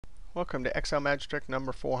Welcome to Excel Magic Trick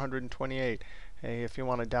number 428. Hey, if you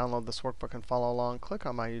want to download this workbook and follow along, click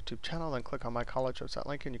on my YouTube channel, then click on my college website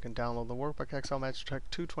link, and you can download the workbook, Excel Magic Trick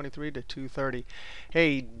 223 to 230.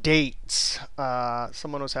 Hey, dates.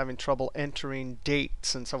 Someone was having trouble entering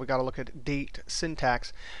dates, and so we got to look at date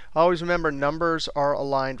syntax. Always remember, numbers are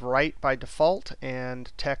aligned right by default,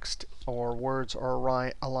 and text or words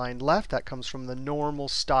are aligned left. That comes from the normal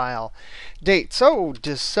style. Date. So,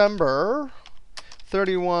 December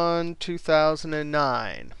 31,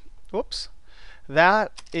 2009. Whoops.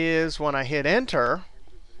 That is when I hit enter,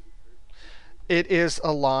 it is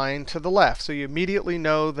aligned to the left. So you immediately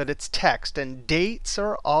know that it's text. And dates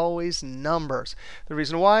are always numbers. The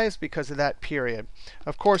reason why is because of that period.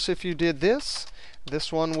 Of course, if you did this,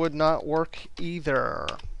 this one would not work either.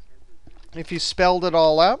 If you spelled it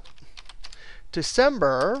all out,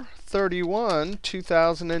 December 31,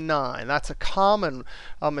 2009. That's a common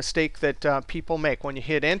mistake that people make. When you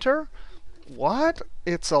hit enter, what?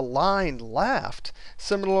 It's aligned left.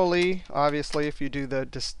 Similarly, obviously, if you do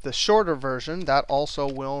the shorter version, that also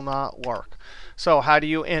will not work. So how do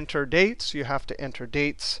you enter dates? You have to enter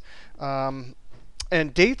dates. And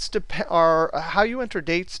dates how you enter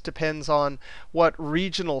dates depends on what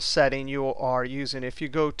regional setting you are using. If you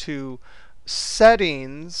go to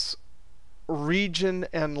settings, region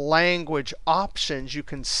and language options, you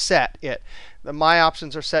can set it. My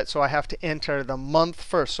options are set, so I have to enter the month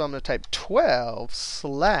first. So I'm going to type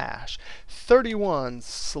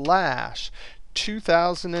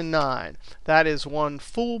 12/31/2009. That is one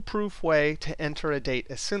foolproof way to enter a date.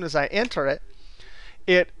 As soon as I enter it,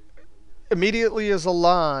 it immediately is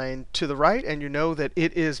aligned to the right, and you know that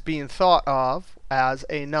it is being thought of as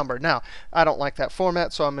a number. Now, I don't like that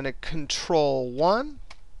format, so I'm going to Control 1.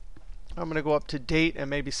 I'm going to go up to date and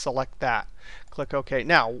maybe select that. Click OK.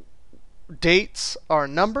 Now, dates are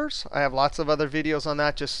numbers. I have lots of other videos on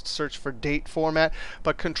that. Just search for date format.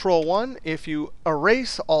 But Control 1, if you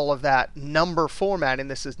erase all of that number formatting,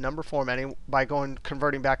 this is number formatting, by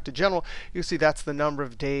converting back to general, you see that's the number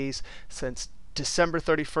of days since December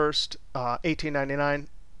 31st, 1899.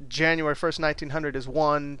 January 1st, 1900 is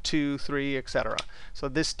 1, 2, 3, etc. So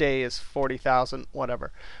this day is 40,000,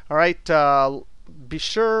 whatever. All right. Be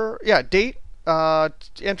sure, date,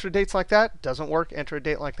 enter dates like that. Doesn't work. Enter a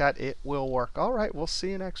date like that. It will work. All right, we'll see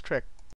you next trick.